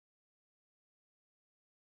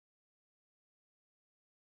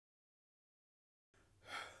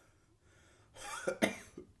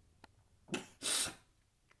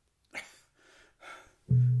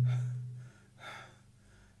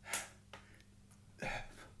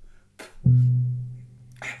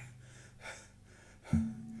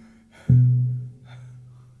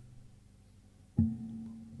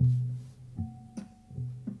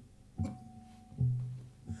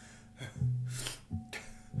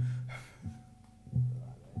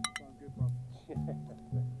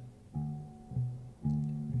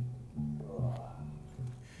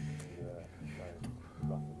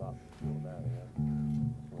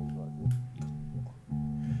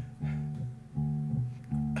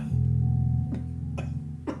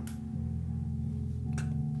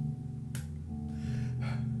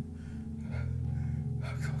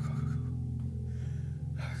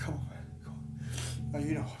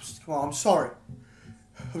you know, come on, I'm sorry.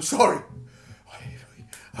 I'm sorry.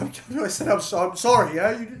 I said I'm sorry,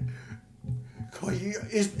 yeah? Come on,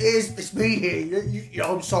 it's me here. You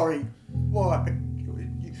know, I'm sorry. Why?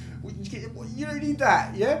 You don't need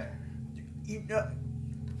that, yeah?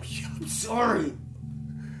 I'm sorry.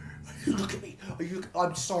 Look at me.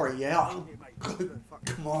 I'm sorry, yeah?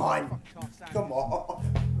 Come on. Come on.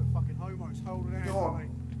 Fucking homos holding hands, mate.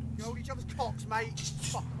 You hold each other's cocks, mate. Just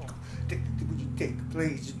fuck off. Will you think,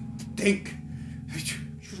 please? Think. You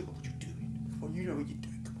know what you're doing. Oh, you know what you're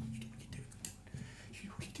doing. Come on, you know what you're doing. You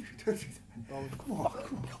know what you're doing. Don't do that. Oh, come on.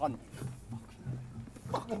 Cunt.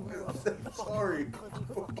 I'm sorry. You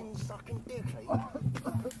fucking sucking dick, eh?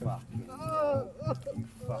 Fucking dog. You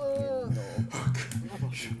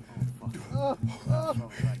fucking dog.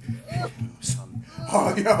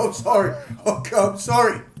 Oh, yeah, I'm sorry. Okay, I'm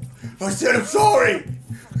sorry. I said I'm sorry.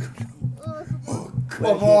 Oh, come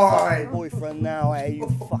on. Boyfriend now, eh? You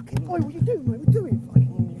fucking. Oi, what are you doing, mate? What are you doing?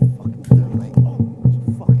 Fucking. You fucking doing, mate? Oh,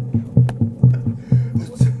 fucking.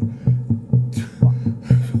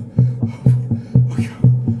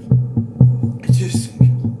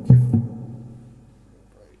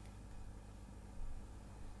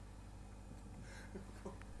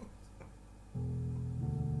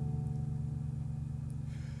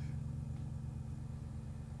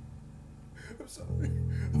 I'm sorry.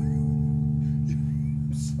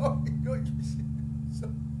 I'm sorry. God, you said I'm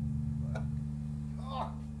sorry.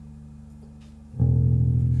 Oh.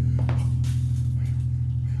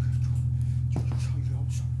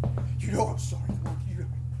 You know I'm sorry.